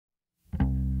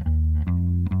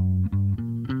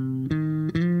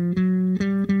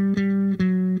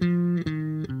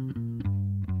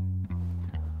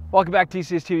Welcome back to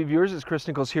TCS TV viewers, it's Chris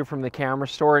Niccolls here from the camera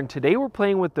store, and today we're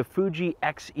playing with the Fuji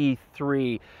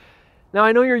X-E3. Now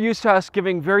I know you're used to us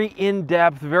giving very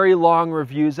in-depth, very long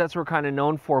reviews, that's what we're kind of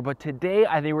known for, but today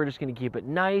I think we're just going to keep it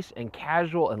nice and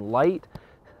casual and light.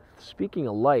 Speaking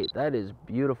of light, that is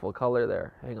beautiful color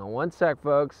there. Hang on one sec,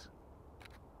 folks.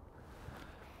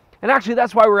 And actually,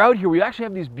 that's why we're out here. We actually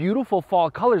have these beautiful fall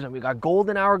colors, and we've got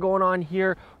golden hour going on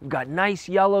here. We've got nice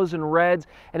yellows and reds.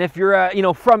 And if you're,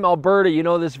 from Alberta, you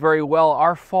know this very well.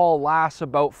 Our fall lasts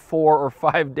about 4 or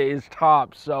 5 days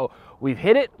tops. So we've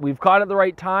hit it. We've caught it at the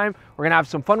right time. We're gonna have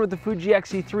some fun with the Fuji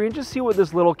X-E3 and just see what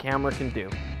this little camera can do.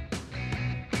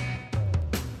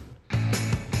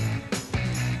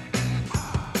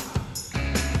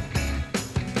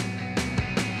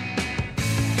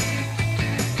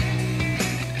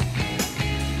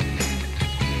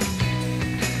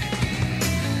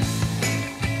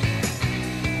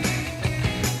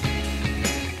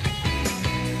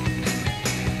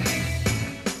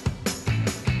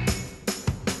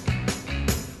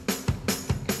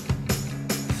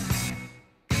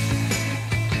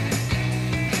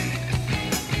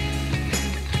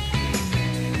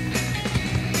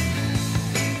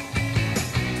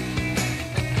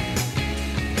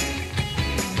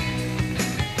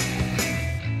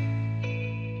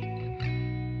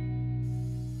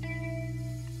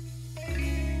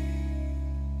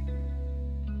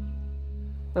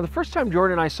 Now, the first time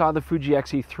Jordan and I saw the Fuji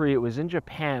X-E3, it was in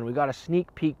Japan. We got a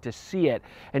sneak peek to see it,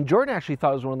 and Jordan actually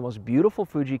thought it was one of the most beautiful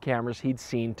Fuji cameras he'd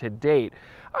seen to date.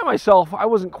 I myself, I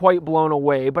wasn't quite blown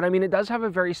away, but I mean, it does have a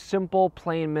very simple,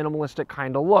 plain, minimalistic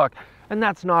kind of look, and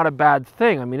that's not a bad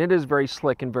thing. I mean, it is very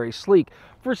slick and very sleek.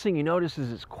 First thing you notice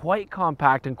is it's quite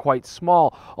compact and quite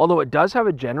small, although it does have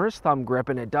a generous thumb grip,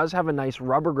 and it does have a nice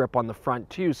rubber grip on the front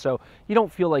too, so you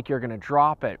don't feel like you're gonna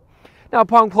drop it. Now,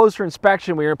 upon closer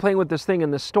inspection, we were playing with this thing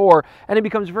in the store, and it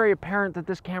becomes very apparent that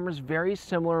this camera is very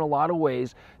similar in a lot of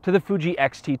ways to the Fuji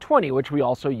X-T20, which we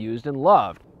also used and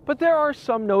loved. But there are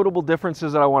some notable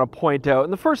differences that I want to point out,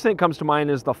 and the first thing that comes to mind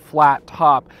is the flat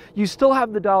top. You still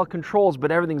have the dial controls,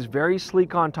 but everything's very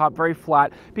sleek on top, very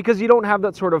flat, because you don't have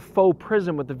that sort of faux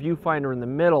prism with the viewfinder in the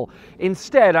middle.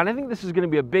 Instead, and I think this is going to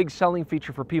be a big selling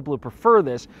feature for people who prefer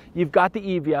this, you've got the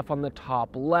EVF on the top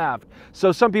left.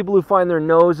 So some people who find their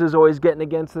nose is always getting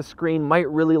against the screen might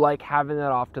really like having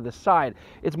that off to the side.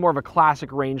 It's more of a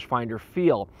classic rangefinder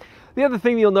feel. The other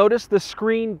thing you'll notice, the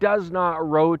screen does not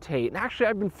rotate. And actually,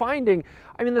 I've been finding,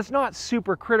 that's not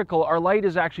super critical. Our light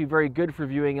is actually very good for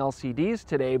viewing LCDs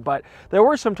today, but there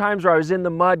were some times where I was in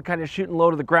the mud kind of shooting low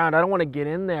to the ground. I don't want to get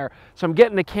in there, so I'm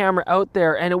getting the camera out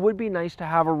there, and it would be nice to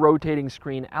have a rotating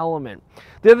screen element.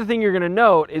 The other thing you're going to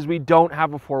note is we don't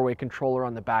have a four-way controller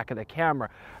on the back of the camera,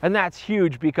 and that's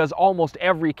huge because almost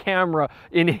every camera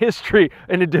in history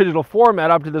in a digital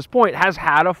format up to this point has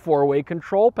had a four-way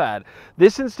control pad.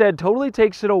 This instead totally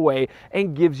takes it away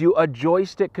and gives you a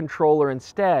joystick controller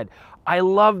instead. I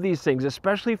love these things,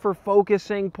 especially for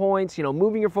focusing points,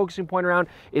 moving your focusing point around.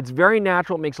 It's very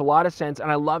natural, it makes a lot of sense,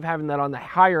 and I love having that on the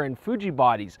higher end Fuji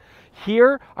bodies.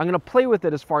 Here, I'm going to play with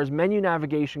it as far as menu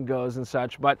navigation goes and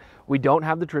such, but we don't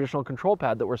have the traditional control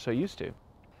pad that we're so used to.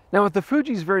 Now, with the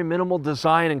Fuji's very minimal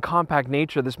design and compact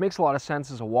nature, this makes a lot of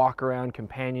sense as a walk-around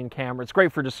companion camera. It's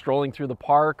great for just strolling through the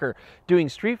park or doing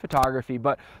street photography,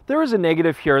 but there is a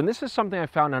negative here, and this is something I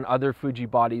found on other Fuji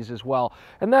bodies as well,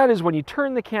 and that is when you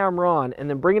turn the camera on and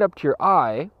then bring it up to your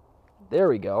eye, there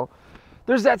we go,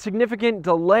 there's that significant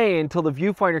delay until the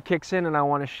viewfinder kicks in and I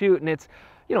want to shoot, and it's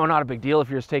not a big deal if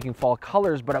you're just taking fall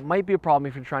colors, but it might be a problem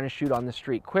if you're trying to shoot on the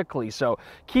street quickly. So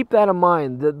keep that in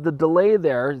mind. The delay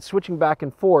there, switching back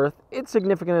and forth, it's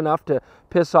significant enough to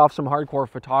piss off some hardcore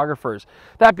photographers.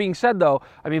 That being said though,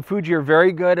 Fuji are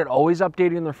very good at always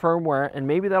updating their firmware, and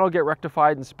maybe that'll get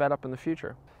rectified and sped up in the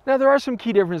future. Now, there are some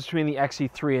key differences between the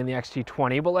X-E3 and the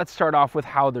X-T20, but let's start off with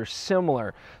how they're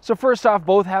similar. So first off,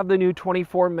 both have the new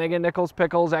 24 mega Niccolls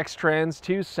Pickles X-Trans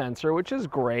 2 sensor, which is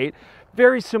great.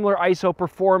 Very similar ISO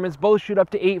performance, both shoot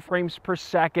up to 8 frames per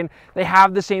second. They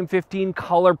have the same 15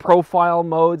 color profile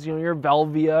modes, your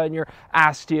Velvia and your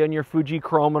Astia and your Fuji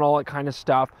Chrome and all that kind of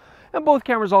stuff. And both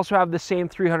cameras also have the same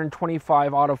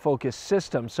 325 autofocus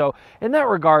system. So in that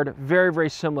regard, very,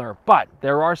 very similar, but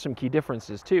there are some key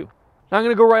differences too. Now I'm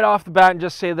going to go right off the bat and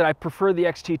just say that I prefer the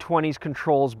X-T20's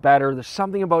controls better. There's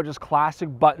something about just classic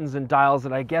buttons and dials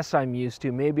that I guess I'm used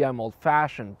to. Maybe I'm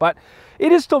old-fashioned, but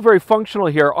it is still very functional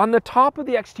here. On the top of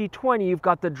the X-T20, you've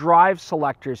got the drive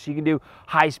selector, so you can do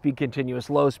high-speed continuous,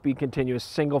 low-speed continuous,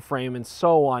 single frame, and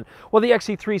so on. Well, the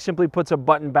X-E3 simply puts a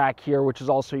button back here, which is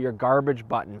also your garbage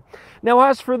button. Now,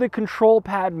 as for the control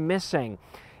pad missing,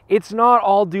 it's not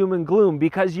all doom and gloom,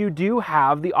 because you do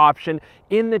have the option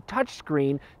in the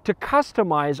touchscreen to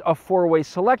customize a four-way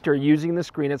selector using the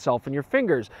screen itself and your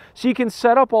fingers. So you can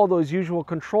set up all those usual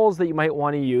controls that you might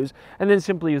want to use and then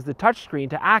simply use the touchscreen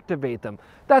to activate them.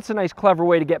 That's a nice clever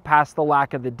way to get past the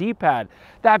lack of the D-pad.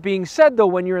 That being said though,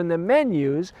 when you're in the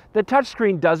menus, the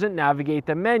touchscreen doesn't navigate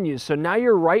the menus. So now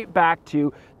you're right back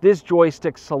to this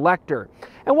joystick selector.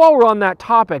 And while we're on that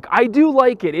topic, I do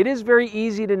like it. It is very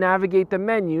easy to navigate the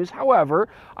menus. However,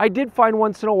 I did find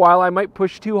once in a while I might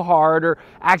push too hard or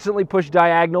accidentally push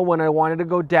diagonal when I wanted to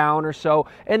go down or so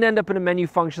and end up in a menu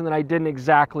function that I didn't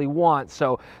exactly want.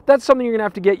 So that's something you're gonna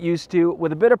have to get used to.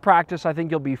 With a bit of practice, I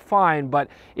think you'll be fine. But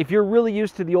if you're really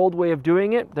used to the old way of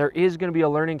doing it, there is gonna be a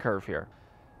learning curve here.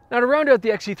 Now to round out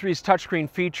the X-E3's touchscreen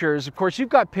features, of course you've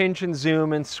got pinch and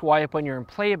zoom and swipe when you're in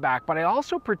playback, but I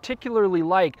also particularly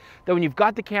like that when you've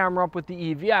got the camera up with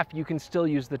the EVF, you can still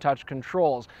use the touch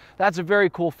controls. That's a very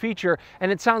cool feature,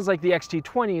 and it sounds like the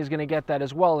X-T20 is going to get that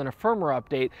as well in a firmware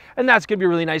update, and that's going to be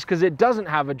really nice because it doesn't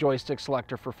have a joystick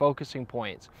selector for focusing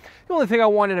points. The only thing I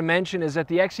wanted to mention is that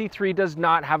the X-E3 does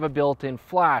not have a built-in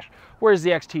flash, whereas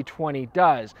the X-T20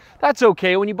 does. That's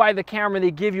okay. When you buy the camera,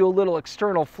 they give you a little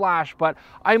external flash, but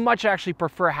I much actually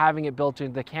prefer having it built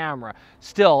into the camera.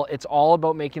 Still, it's all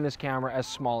about making this camera as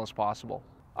small as possible.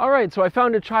 All right, so I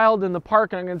found a child in the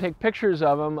park and I'm going to take pictures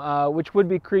of him, which would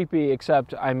be creepy,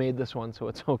 except I made this one, so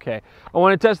it's okay. I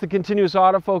want to test the continuous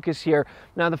autofocus here.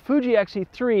 Now, the Fuji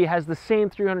X-E3 has the same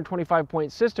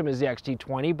 325-point system as the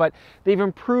X-T20, but they've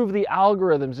improved the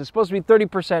algorithms. It's supposed to be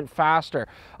 30% faster.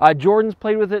 Jordan's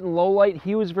played with it in low light.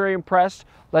 He was very impressed.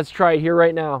 Let's try it here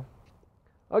right now.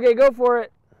 Okay, go for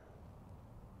it.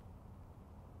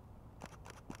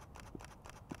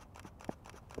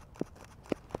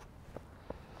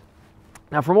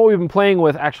 Now, from what we've been playing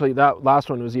with, actually that last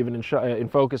one was even in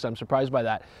focus. I'm surprised by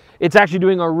that. It's actually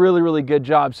doing a really, really good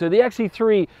job. So the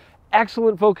X-E3,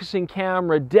 excellent focusing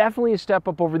camera, definitely a step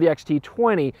up over the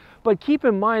X-T20, but keep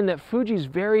in mind that Fuji's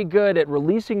very good at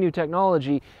releasing new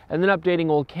technology and then updating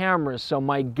old cameras. So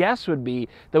my guess would be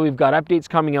that we've got updates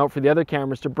coming out for the other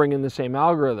cameras to bring in the same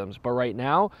algorithms. But right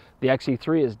now, the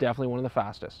X-E3 is definitely one of the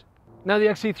fastest. Now the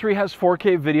X-E3 has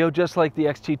 4K video just like the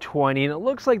X-T20, and it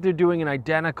looks like they're doing an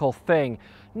identical thing.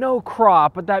 No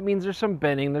crop, but that means there's some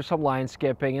bending, there's some line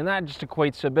skipping, and that just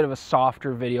equates to a bit of a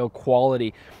softer video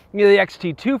quality. You know, the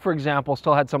X-T2, for example,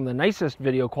 still had some of the nicest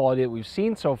video quality that we've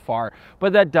seen so far,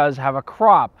 but that does have a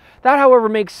crop. That, however,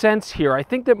 makes sense here. I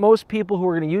think that most people who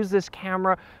are going to use this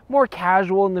camera, more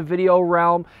casual in the video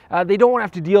realm, they don't want to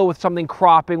have to deal with something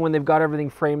cropping when they've got everything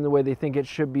framed the way they think it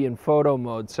should be in photo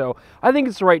mode. So I think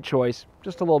it's the right choice,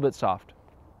 just a little bit soft.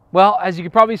 Well, as you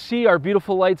can probably see, our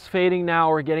beautiful light's fading now.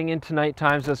 We're getting into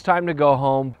nighttime, so it's time to go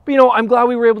home. But you know, I'm glad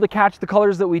we were able to catch the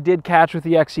colors that we did catch with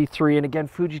the X-E3. And again,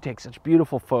 Fuji takes such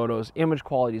beautiful photos. Image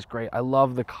quality is great. I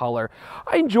love the color.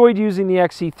 I enjoyed using the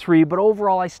X-E3, but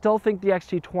overall, I still think the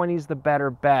X-T20 is the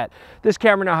better bet. This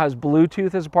camera now has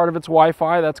Bluetooth as a part of its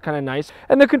Wi-Fi. That's kind of nice.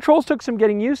 And the controls took some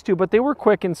getting used to, but they were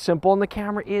quick and simple, and the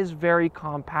camera is very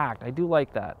compact. I do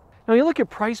like that. Now, you look at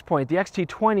price point, the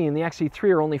X-T20 and the X-E3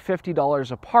 are only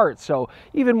 $50 apart, so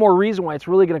even more reason why it's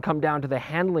really going to come down to the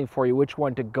handling for you, which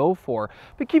one to go for.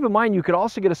 But keep in mind, you could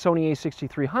also get a Sony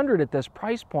a6300 at this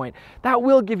price point. That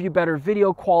will give you better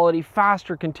video quality,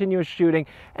 faster continuous shooting,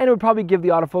 and it would probably give the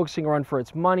autofocusing a run for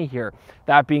its money here.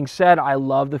 That being said, I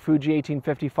love the Fuji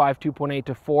 1855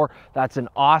 2.8-4. That's an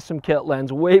awesome kit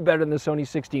lens, way better than the Sony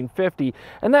 1650,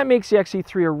 and that makes the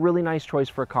X-E3 a really nice choice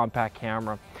for a compact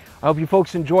camera. I hope you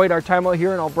folks enjoyed our time out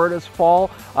here in Alberta's fall.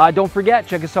 Don't forget,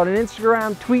 check us out on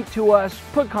Instagram, tweet to us,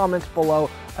 put comments below.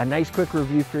 A nice quick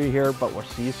review for you here, but we'll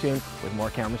see you soon with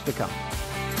more cameras to come.